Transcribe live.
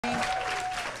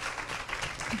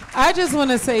I just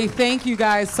want to say thank you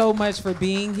guys so much for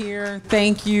being here.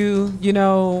 Thank you,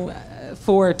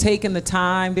 for taking the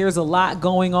time. There's a lot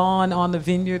going on the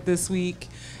Vineyard this week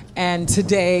and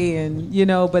today, and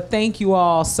but thank you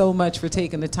all so much for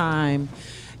taking the time.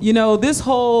 This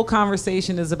whole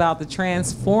conversation is about the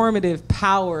transformative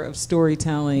power of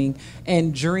storytelling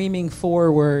and dreaming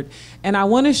forward. And I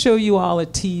want to show you all a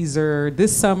teaser.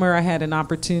 This summer I had an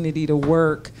opportunity to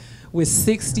work with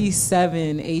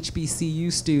 67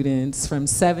 HBCU students from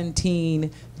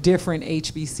 17 different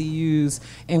HBCUs,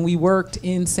 and we worked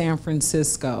in San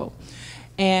Francisco.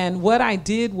 And what I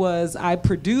did was I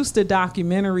produced a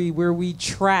documentary where we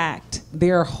tracked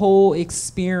their whole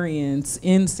experience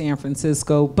in San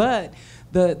Francisco. But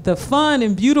the fun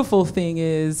and beautiful thing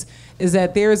is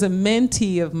that there's a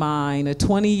mentee of mine, a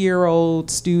 20-year-old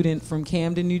student from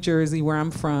Camden, New Jersey, where I'm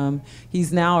from.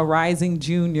 He's now a rising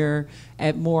junior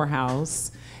at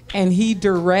Morehouse. And he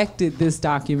directed this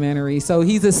documentary. So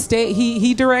he's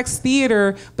he directs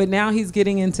theater, but now he's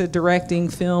getting into directing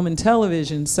film and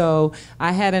television. So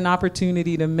I had an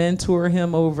opportunity to mentor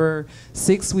him over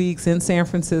 6 weeks in San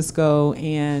Francisco,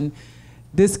 and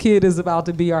this kid is about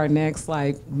to be our next,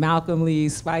 Malcolm Lee,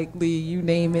 Spike Lee, you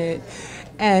name it.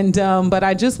 And but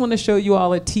I just want to show you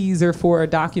all a teaser for a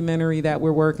documentary that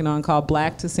we're working on called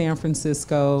Black to San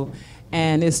Francisco.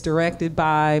 And it's directed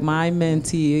by my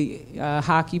mentee,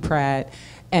 Hockey Pratt.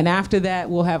 And after that,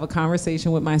 we'll have a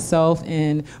conversation with myself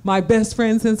and my best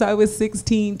friend since I was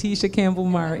 16, Tisha Campbell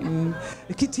Martin.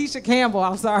 Tisha Campbell,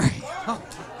 I'm sorry. Oh,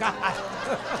 God.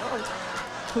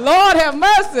 Lord have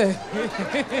mercy.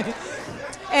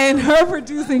 And her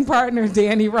producing partner,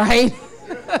 Danny Wright.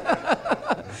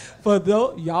 For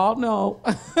those, y'all know.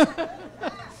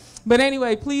 But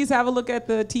anyway, please have a look at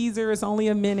the teaser. It's only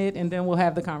a minute, and then we'll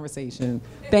have the conversation.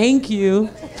 Thank you.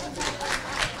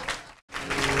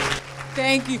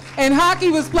 Thank you. And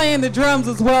Hockey was playing the drums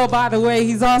as well, by the way.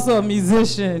 He's also a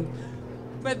musician.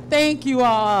 But thank you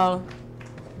all.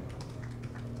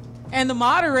 And the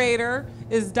moderator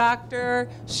is Dr.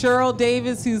 Cheryl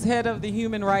Davis, who's head of the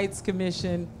Human Rights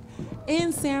Commission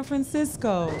in San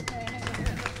Francisco.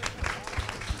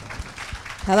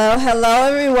 Hello, hello,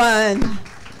 everyone.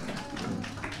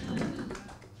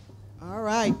 All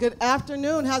right, good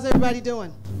afternoon. How's everybody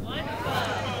doing?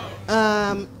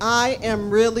 I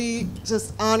am really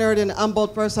just honored and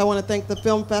humbled. First, I want to thank the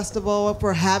Film Festival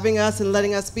for having us and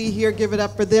letting us be here. Give it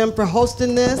up for them for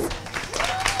hosting this.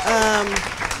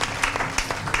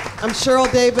 I'm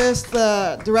Cheryl Davis,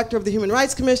 the director of the Human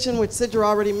Rights Commission, which Sidra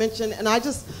already mentioned. And I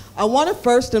want to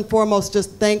first and foremost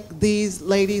just thank these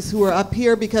ladies who are up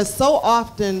here, because so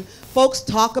often folks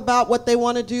talk about what they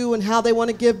want to do and how they want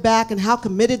to give back and how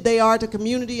committed they are to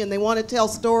community, and they want to tell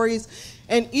stories.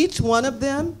 And each one of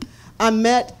them I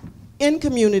met in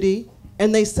community,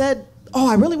 and they said, oh,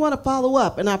 I really want to follow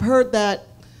up. And I've heard that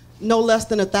no less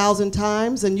than 1,000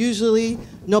 times, and usually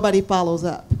nobody follows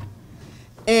up.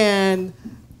 And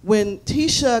when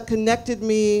Tisha connected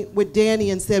me with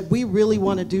Danny and said, we really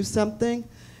want to do something,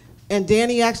 and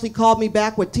Danny actually called me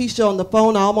back with Tisha on the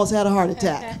phone, I almost had a heart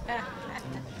attack.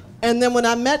 And then when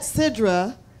I met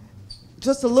Sidra,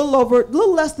 just a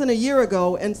little less than a year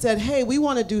ago, and said, hey, we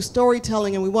want to do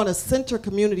storytelling and we want to center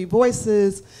community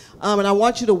voices, and I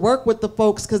want you to work with the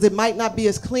folks because it might not be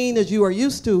as clean as you are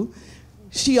used to,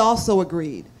 she also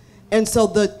agreed. And so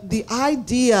the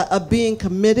idea of being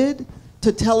committed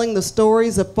to telling the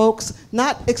stories of folks,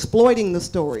 not exploiting the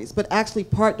stories, but actually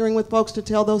partnering with folks to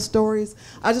tell those stories.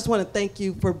 I just want to thank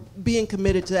you for being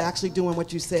committed to actually doing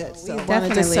what you said. So.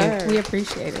 Definitely, we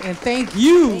appreciate it. And thank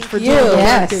you for doing the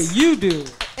work that you do.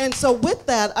 And so with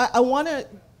that, I want to,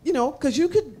 because you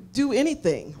could do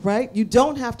anything, right? You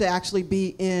don't have to actually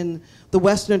be in the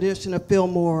Western edition of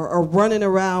Fillmore or running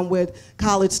around with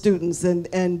college students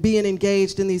and being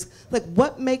engaged in these,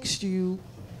 what makes you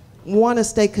want to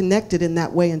stay connected in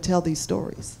that way and tell these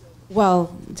stories?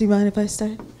 Well, do you mind if I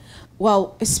start?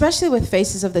 Well, especially with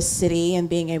Faces of the City and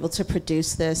being able to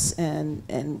produce this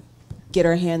and get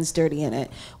our hands dirty in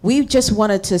it, we just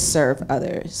wanted to serve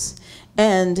others.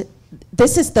 And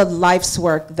this is the life's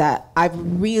work that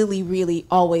I've really, really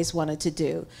always wanted to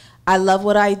do. I love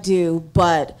what I do,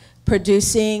 but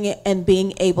producing and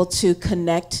being able to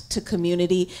connect to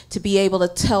community, to be able to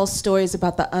tell stories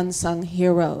about the unsung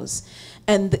heroes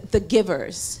and the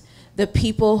givers, the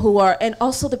people who are, and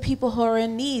also the people who are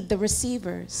in need, the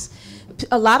receivers.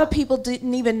 A lot of people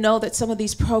didn't even know that some of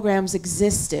these programs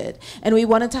existed, and we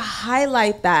wanted to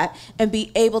highlight that and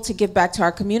be able to give back to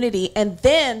our community, and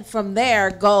then from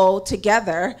there go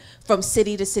together from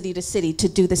city to city to city to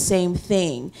do the same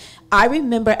thing. I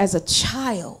remember as a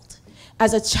child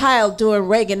doing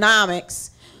Reaganomics,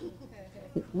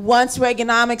 once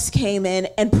Reaganomics came in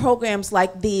and programs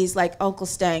like these, like Uncle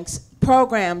Stank's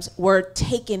programs, were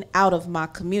taken out of my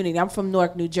community. I'm from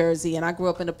Newark, New Jersey, and I grew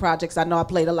up in the projects. I know I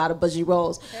played a lot of bougie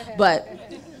roles, but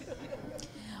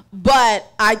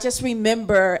I just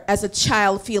remember as a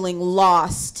child feeling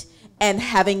lost and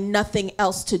having nothing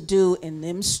else to do in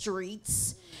them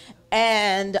streets.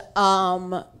 And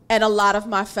a lot of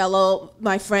my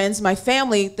friends, my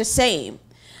family, the same.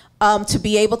 To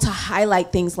be able to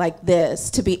highlight things like this,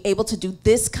 to be able to do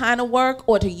this kind of work,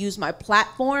 or to use my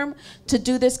platform to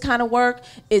do this kind of work,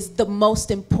 is the most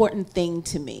important thing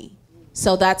to me.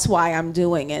 So that's why I'm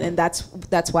doing it, and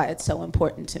that's why it's so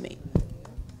important to me.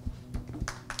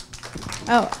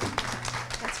 Oh,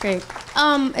 that's great.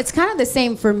 It's kind of the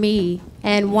same for me.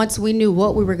 And once we knew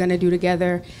what we were going to do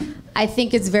together, I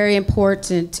think it's very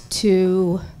important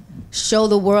to show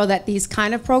the world that these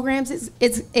kind of programs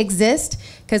exist.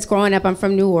 Because growing up, I'm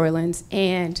from New Orleans,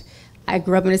 and I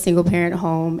grew up in a single parent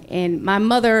home, and my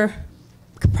mother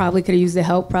probably could have used the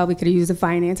help, probably could have used the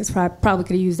finances, probably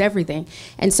could have used everything.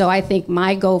 And so I think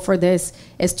my goal for this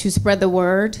is to spread the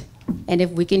word, and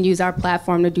if we can use our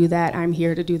platform to do that, I'm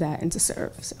here to do that and to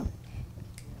serve. So.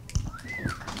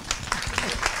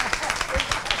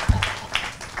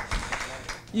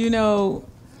 You know,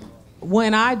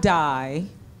 when I die,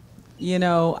 you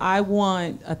know, I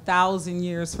want 1,000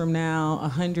 years from now,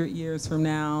 100 years from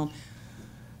now,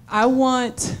 I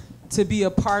want to be a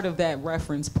part of that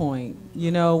reference point.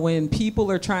 You know, when people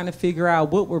are trying to figure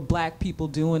out what were black people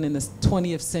doing in the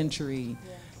 20th century,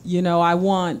 you know, I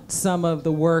want some of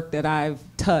the work that I've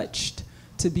touched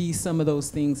to be some of those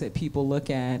things that people look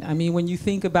at. I mean, when you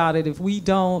think about it, if we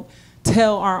don't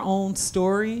tell our own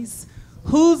stories,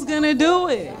 who's gonna do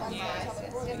it?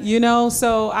 You know,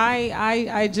 so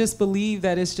I just believe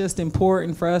that it's just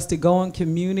important for us to go in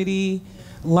community,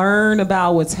 learn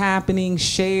about what's happening,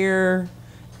 share,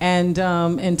 and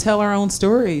tell our own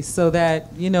stories so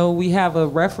that, you know, we have a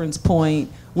reference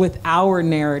point with our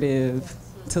narrative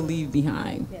to leave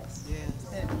behind. Yes.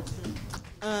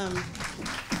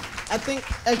 I think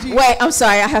as you... Wait, I'm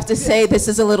sorry, I have to say this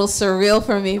is a little surreal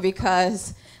for me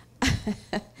because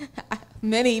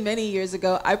many, many years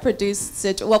ago, I produced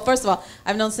Sidra. Well, first of all,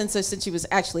 I've known Sidra since she was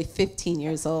actually 15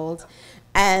 years old.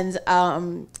 And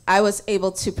I was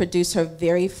able to produce her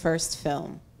very first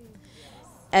film.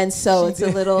 And so it's a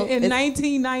little... In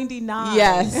 1999.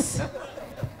 Yes.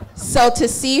 So to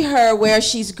see her where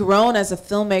she's grown as a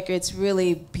filmmaker, it's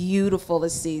really beautiful to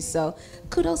see. So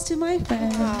kudos to my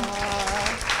friend.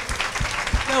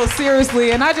 No,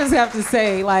 seriously, and I just have to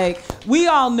say, like, we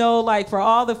all know, like, for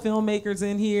all the filmmakers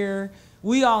in here,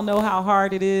 we all know how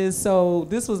hard it is. So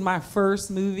this was my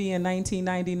first movie in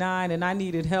 1999, and I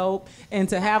needed help. And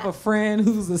to have a friend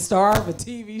who's the star of a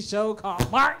TV show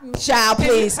called Martin. Child,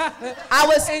 please. I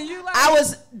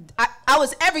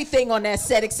was everything on that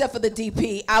set except for the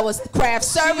DP. I was the craft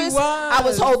service. I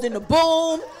was holding the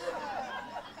boom.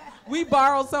 We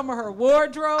borrowed some of her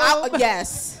wardrobe.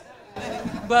 Yes.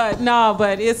 But no,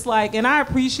 but it's like, and I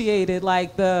appreciate it,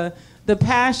 like the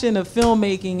passion of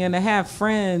filmmaking, and to have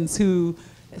friends who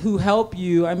help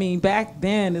you. I mean, back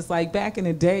then, it's like back in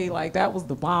the day, like that was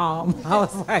the bomb. I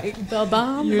was like, the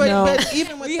bomb. You know, but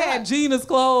even with we that, had Gina's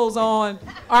clothes on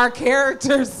our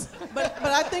characters. But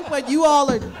I think what you all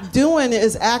are doing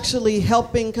is actually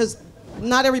helping, because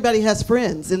not everybody has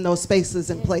friends in those spaces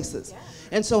and places.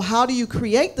 And so how do you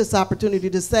create this opportunity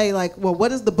to say, like, well,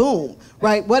 what is the boom,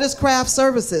 right? What is craft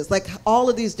services? Like all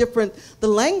of these different, the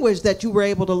language that you were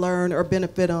able to learn or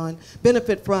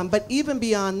benefit from. But even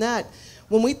beyond that,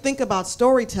 when we think about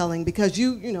storytelling, because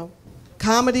you know,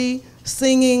 comedy,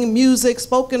 singing, music,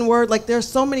 spoken word, like there's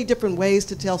so many different ways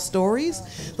to tell stories.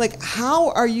 Like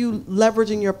how are you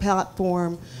leveraging your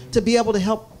platform to be able to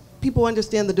help people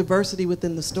understand the diversity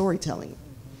within the storytelling?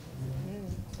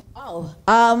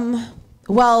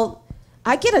 Well,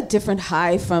 I get a different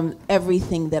high from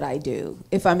everything that I do.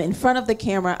 If I'm in front of the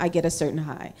camera, I get a certain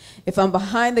high. If I'm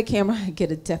behind the camera, I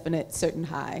get a definite certain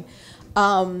high.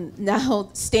 Now,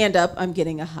 stand up, I'm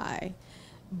getting a high.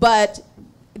 But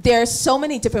there's so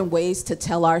many different ways to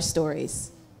tell our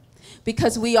stories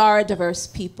because we are a diverse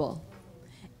people.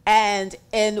 And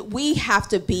we have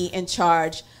to be in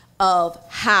charge of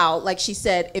how, like she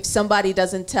said, if somebody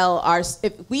doesn't tell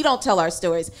if we don't tell our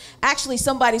stories, actually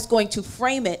somebody's going to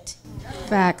frame it.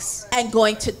 Facts. And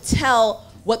going to tell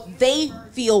what they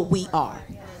feel we are.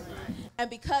 And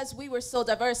because we were so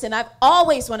diverse, and I've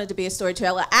always wanted to be a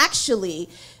storyteller, actually,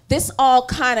 this all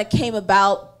kind of came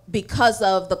about because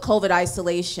of the COVID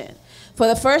isolation. For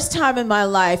the first time in my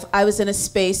life, I was in a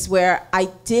space where I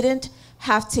didn't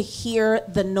have to hear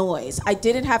the noise. I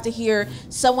didn't have to hear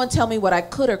someone tell me what I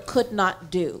could or could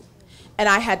not do. And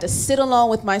I had to sit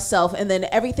alone with myself, and then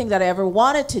everything that I ever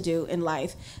wanted to do in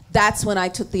life, that's when I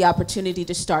took the opportunity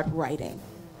to start writing.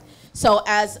 So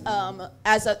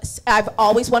I've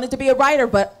always wanted to be a writer,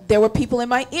 but there were people in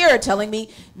my ear telling me,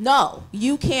 no,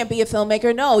 you can't be a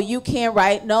filmmaker. No, you can't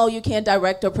write. No, you can't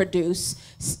direct or produce.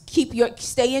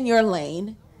 Stay in your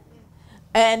lane.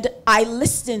 And I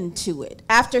listened to it.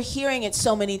 After hearing it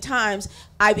so many times,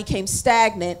 I became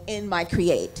stagnant in my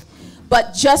create.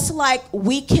 But just like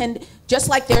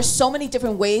there's so many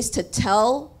different ways to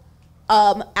tell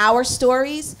our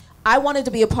stories, I wanted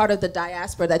to be a part of the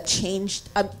diaspora that changed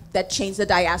the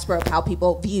diaspora of how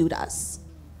people viewed us.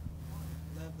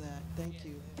 Love that. Thank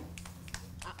you.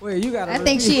 Well, you got. I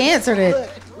think she answered it.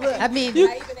 Look. I mean,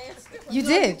 you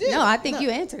did. No, I think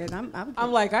you answered it.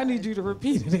 I'm like, I need you to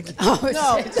repeat it again. Oh,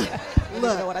 No. shit.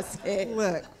 Look, What I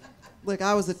said. Look,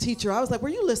 I was a teacher. I was like, were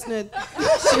you listening?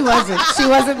 She wasn't. She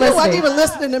wasn't You weren't listening. even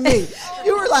listening to me.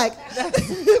 You were like,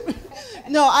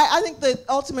 no, I think that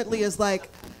ultimately is like,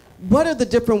 what are the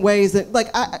different ways that,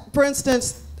 like, for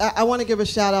instance, I want to give a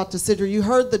shout out to Sidra. You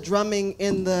heard the drumming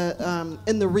in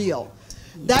the reel.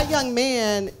 That young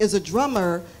man is a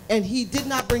drummer, and he did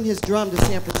not bring his drum to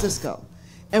San Francisco.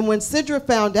 And when Sidra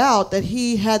found out that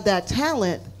he had that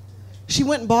talent, she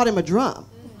went and bought him a drum.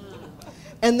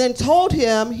 And then told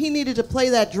him he needed to play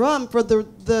that drum for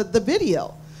the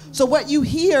video. So what you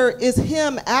hear is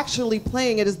him actually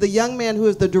playing it as the young man who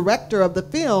is the director of the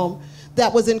film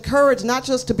that was encouraged not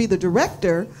just to be the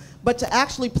director, but to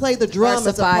actually play the drum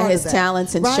as a part his of that,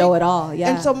 talents and right? show it all,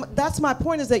 yeah. And so that's my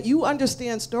point, is that you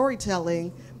understand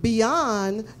storytelling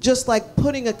beyond just like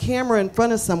putting a camera in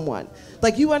front of someone.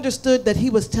 Like, you understood that he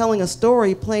was telling a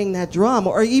story playing that drum,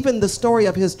 or even the story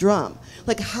of his drum.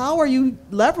 Like, how are you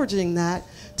leveraging that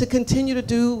to continue to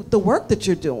do the work that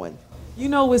you're doing? You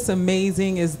know what's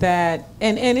amazing is that,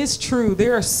 and it's true,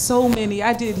 there are so many,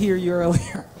 I did hear you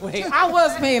earlier. Wait, I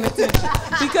was paying attention.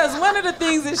 Because one of the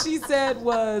things that she said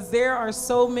was there are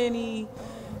so many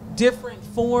different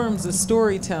forms of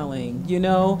storytelling, you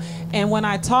know? And when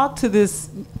I talked to this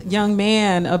young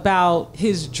man about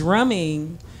his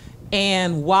drumming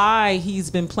and why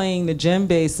he's been playing the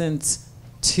djembe since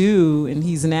 2 and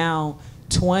he's now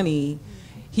 20,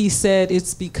 he said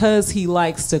it's because he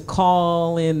likes to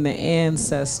call in the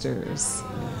ancestors.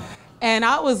 And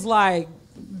I was like,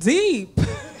 deep.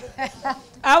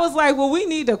 I was like, well, we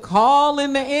need to call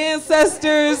in the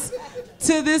ancestors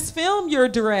to this film you're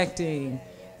directing.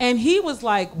 And he was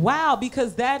like, wow,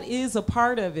 because that is a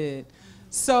part of it.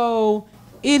 So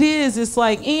it's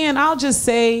like, and I'll just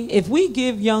say, if we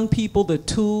give young people the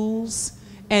tools,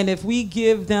 and if we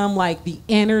give them like the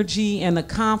energy and the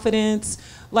confidence,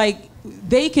 like,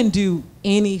 they can do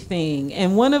anything.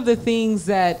 And one of the things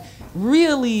that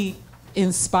really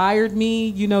inspired me,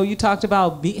 you know, you talked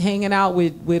about hanging out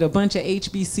with a bunch of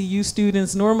HBCU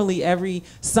students. Normally every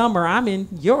summer I'm in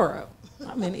Europe.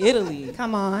 I'm in Italy.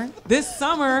 Come on. This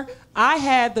summer, I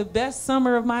had the best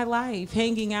summer of my life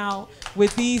hanging out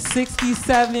with these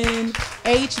 67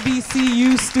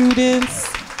 HBCU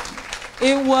students.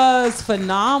 It was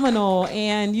phenomenal.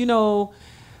 And, you know,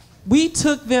 we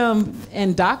took them,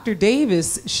 and Dr.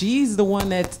 Davis, she's the one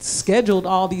that scheduled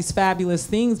all these fabulous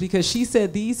things, because she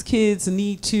said these kids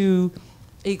need to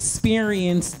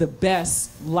experience the best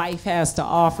life has to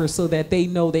offer so that they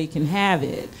know they can have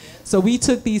it. So we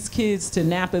took these kids to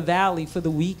Napa Valley for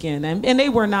the weekend, and they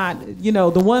were not, you know,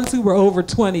 the ones who were over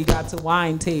 20 got to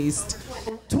wine taste.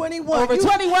 21. Over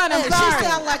 21, I'm sorry. She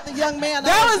sounded like the young man.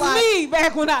 That was like, me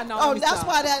back when I know. Oh, that's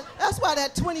why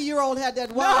that 20-year-old had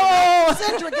that wine. No.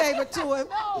 Sidra gave it to him.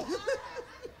 No.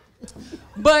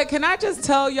 But can I just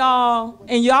tell y'all,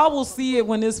 and y'all will see it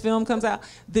when this film comes out,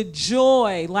 the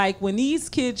joy, like when these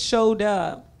kids showed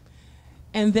up,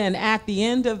 and then at the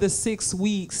end of the 6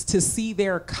 weeks to see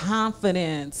their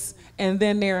confidence and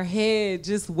then their head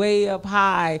just way up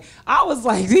high, I was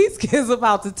like, these kids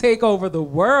about to take over the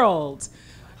world,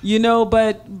 you know.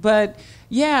 But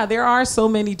yeah, there are so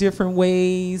many different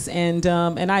ways, and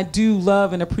I do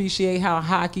love and appreciate how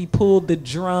hockey pulled the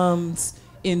drums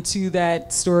into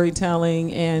that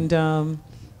storytelling, and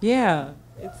yeah,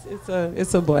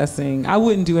 it's a blessing. I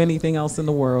wouldn't do anything else in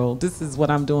the world. This is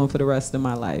what I'm doing for the rest of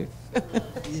my life.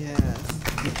 Yes.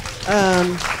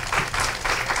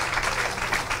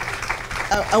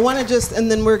 I want to just,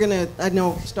 and then we're gonna, I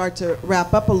know, start to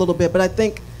wrap up a little bit, but I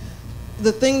think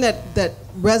the thing that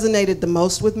resonated the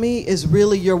most with me is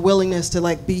really your willingness to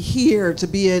like be here, to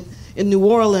be in New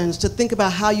Orleans, to think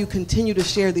about how you continue to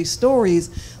share these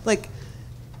stories. Like,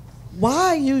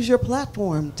 why use your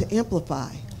platform to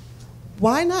amplify?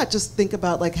 why not just think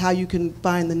about like how you can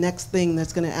find the next thing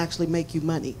that's going to actually make you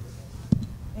money?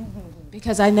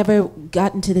 Because I never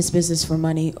got into this business for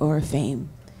money or fame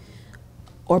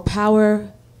or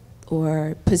power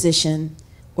or position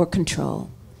or control.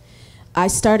 I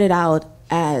started out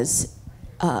as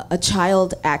a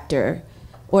child actor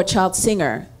or a child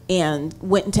singer and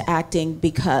went into acting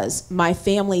because my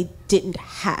family didn't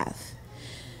have.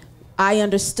 I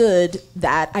understood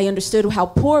that. I understood how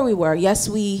poor we were. Yes,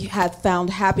 we had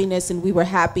found happiness and we were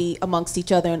happy amongst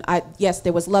each other. And yes,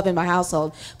 there was love in my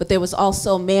household, but there was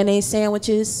also mayonnaise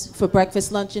sandwiches for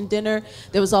breakfast, lunch, and dinner.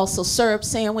 There was also syrup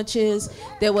sandwiches.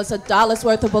 There was $1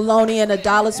 worth of bologna and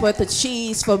 $1 worth of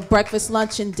cheese for breakfast,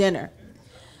 lunch, and dinner.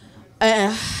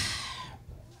 And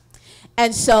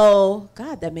so,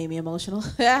 God, that made me emotional.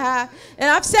 And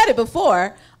I've said it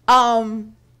before.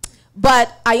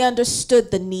 But I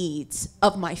understood the needs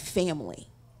of my family,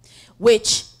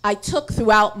 which I took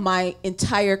throughout my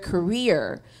entire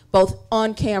career, both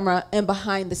on camera and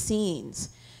behind the scenes,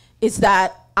 is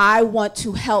that I want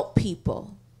to help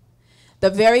people. The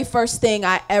very first thing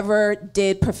I ever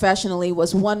did professionally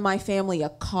was won my family a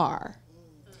car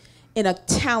in a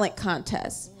talent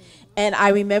contest. And I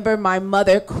remember my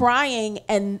mother crying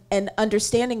and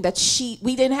understanding that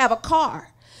we didn't have a car.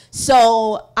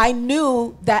 So I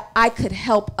knew that I could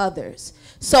help others.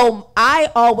 So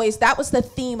that was the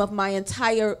theme of my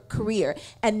entire career.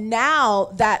 And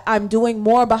now that I'm doing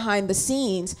more behind the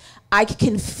scenes, I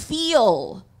can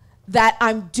feel that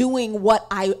I'm doing what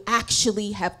I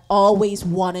actually have always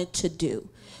wanted to do,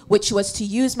 which was to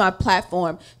use my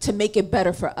platform to make it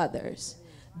better for others.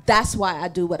 That's why I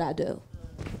do what I do.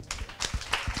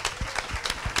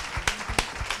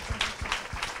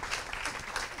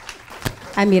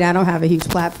 I mean, I don't have a huge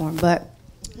platform, but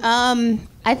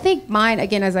I think mine,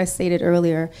 again, as I stated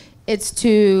earlier, it's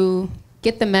to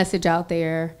get the message out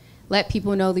there, let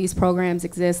people know these programs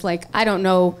exist. Like, I don't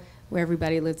know where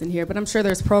everybody lives in here, but I'm sure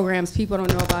there's programs people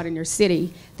don't know about in your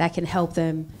city that can help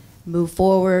them move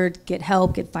forward, get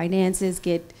help, get finances,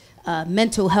 get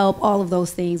mental help, all of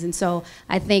those things. And so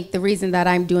I think the reason that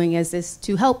I'm doing is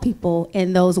to help people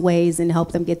in those ways and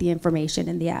help them get the information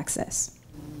and the access.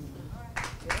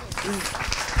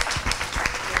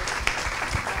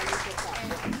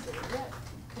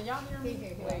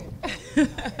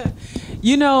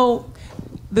 You know,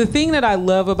 the thing that I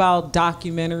love about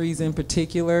documentaries in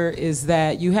particular is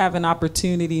that you have an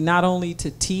opportunity not only to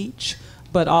teach,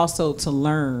 but also to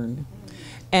learn.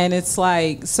 And it's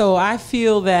like, so I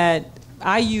feel that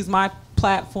I use my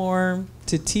platform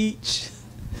to teach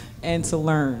and to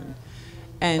learn,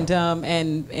 and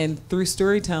through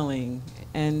storytelling,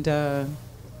 and that's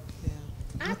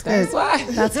why.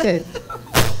 That's good.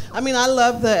 I mean, I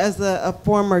love as a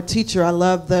former teacher, I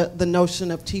love the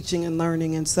notion of teaching and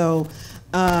learning. And so,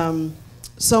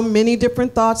 so many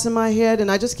different thoughts in my head, and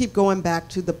I just keep going back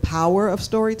to the power of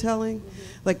storytelling.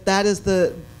 Mm-hmm. Like that is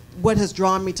what has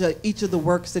drawn me to each of the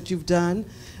works that you've done,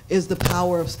 is the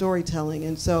power of storytelling.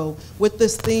 And so with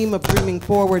this theme of dreaming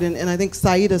forward, and I think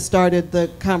Saida started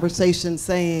the conversation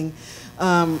saying,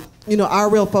 you know, our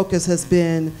real focus has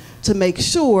been to make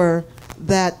sure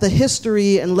that the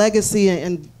history and legacy,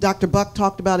 and Dr. Buck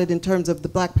talked about it in terms of the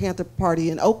Black Panther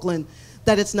Party in Oakland,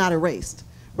 that it's not erased,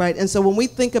 right? And so when we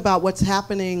think about what's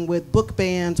happening with book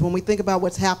bans, when we think about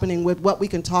what's happening with what we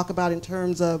can talk about in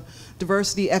terms of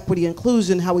diversity, equity,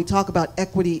 inclusion, how we talk about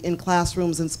equity in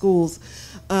classrooms and schools,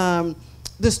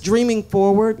 this dreaming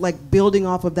forward, like building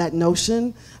off of that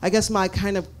notion, I guess my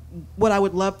kind of, what I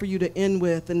would love for you to end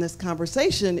with in this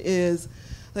conversation is,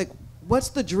 like, what's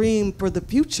the dream for the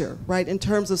future, right? In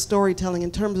terms of storytelling,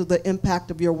 in terms of the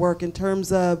impact of your work, in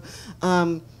terms of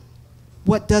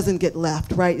what doesn't get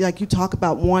left, right? Like you talk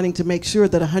about wanting to make sure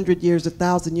that 100 years,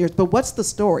 1,000 years, but what's the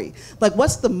story? Like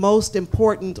what's the most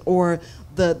important, or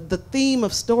the theme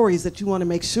of stories that you want to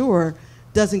make sure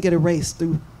doesn't get erased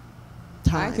through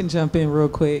time? I can jump in real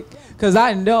quick, because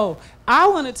I know I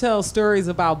want to tell stories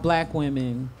about Black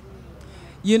women.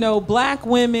 You know, Black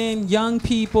women, young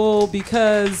people,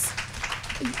 because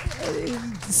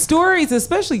stories,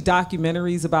 especially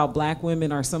documentaries about Black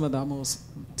women, are some of the most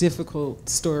difficult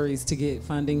stories to get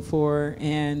funding for.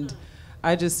 And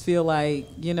I just feel like,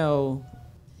 you know.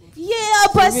 Yeah,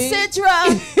 but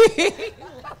Sidra,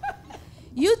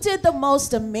 you did the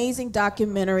most amazing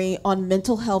documentary on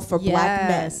mental health for Black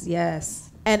men.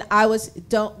 Yes. And I was,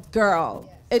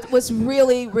 it was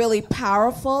really, really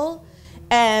powerful.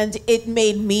 And it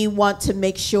made me want to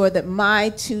make sure that my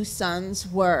two sons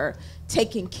were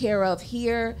taken care of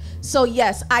here. So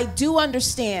yes, I do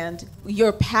understand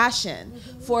your passion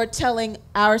for telling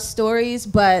our stories,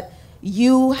 but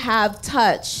you have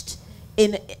touched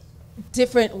in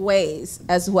different ways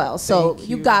as well. So Thank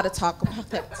you you. got to talk about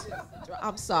that too.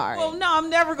 I'm sorry. Well, no, I'm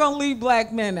never gonna leave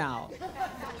black men out.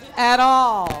 At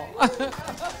all.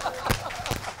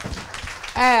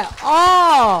 At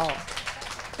all.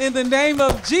 In the name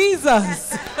of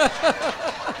Jesus.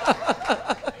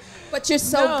 But you're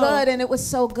so good, and it was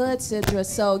so good, Sidra.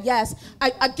 So yes,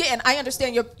 I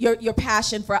understand your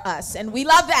passion for us, and we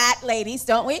love that, ladies,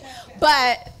 don't we?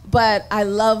 But I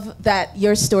love that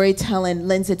your storytelling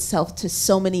lends itself to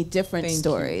so many different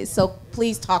stories. So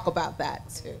please talk about that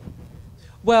too.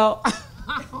 Well,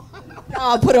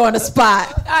 I'll put her on the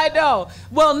spot. I know.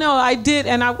 Well, no, I did,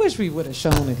 and I wish we would have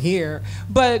shown it here.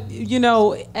 But, you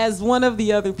know, as one of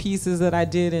the other pieces that I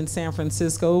did in San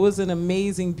Francisco, it was an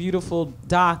amazing, beautiful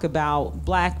doc about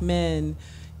black men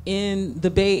in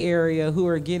the Bay Area who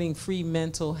are getting free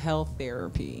mental health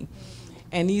therapy.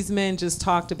 And these men just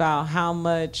talked about how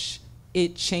much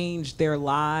it changed their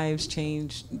lives,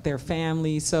 changed their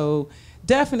families. So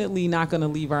definitely not going to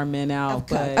leave our men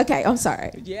out. Okay. But Okay, I'm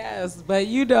sorry. yes, but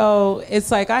you know,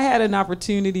 it's like I had an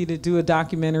opportunity to do a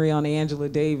documentary on Angela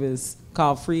Davis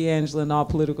called Free Angela and All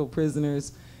Political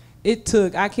Prisoners. It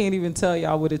took, I can't even tell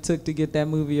y'all what it took to get that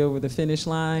movie over the finish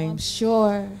line. I'm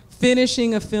sure.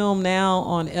 Finishing a film now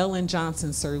on Ellen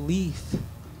Johnson Sirleaf,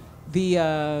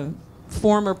 the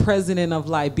former president of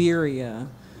Liberia.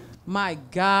 My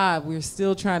God, we're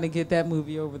still trying to get that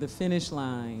movie over the finish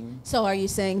line. So are you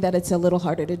saying that it's a little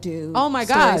harder to do? Oh my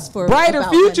God, stories Brighter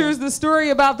about Futures, women? the story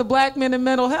about the black men in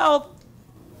mental health.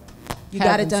 You got it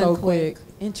happened done so quick.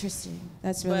 Interesting.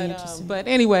 That's really interesting. But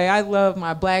anyway, I love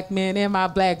my black men and my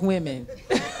black women.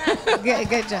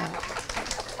 Good job.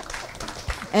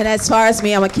 And as far as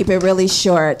me, I'm gonna keep it really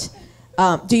short.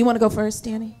 Do you want to go first,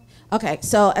 Danny? Okay.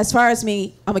 So as far as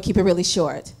me, I'm gonna keep it really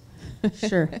short.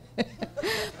 Sure.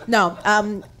 No,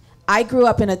 I grew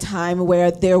up in a time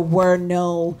where there were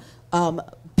no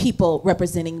people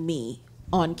representing me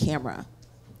on camera.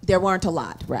 There weren't a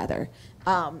lot, rather.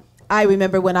 I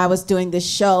remember when I was doing this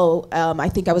show, I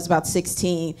think I was about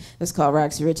 16. It was called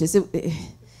Roxy Riches.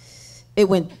 It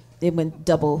went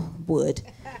double wood.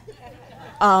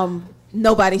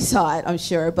 Nobody saw it, I'm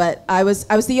sure, but I was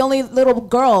the only little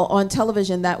girl on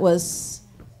television that was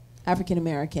African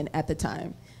American at the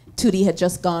time. Tootie had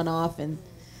just gone off,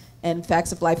 and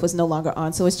Facts of Life was no longer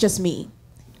on, so it's just me.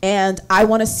 And I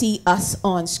want to see us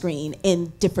on screen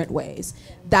in different ways.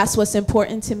 That's what's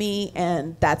important to me,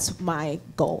 and that's my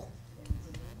goal.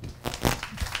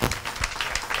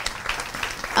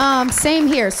 Same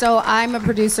here. So I'm a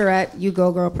producer at You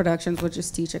Go Girl Productions, which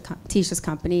is Tisha's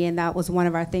company, and that was one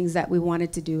of our things that we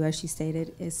wanted to do, as she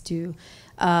stated, is to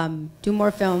do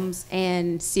more films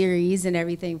and series and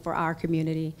everything for our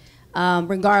community.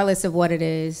 Regardless of what it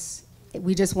is,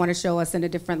 we just want to show us in a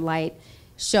different light,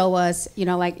 show us, you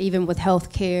know, like even with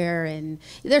healthcare, and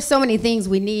there's so many things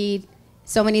we need,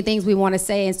 so many things we want to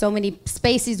say, and so many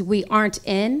spaces we aren't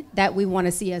in that we want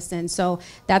to see us in. So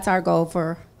that's our goal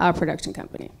for our production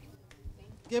company.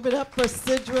 Give it up for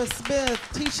Sidra Smith,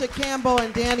 Tisha Campbell,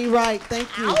 and Danny Wright. Thank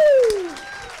you.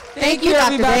 Thank you,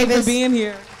 everybody, for being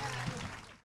here.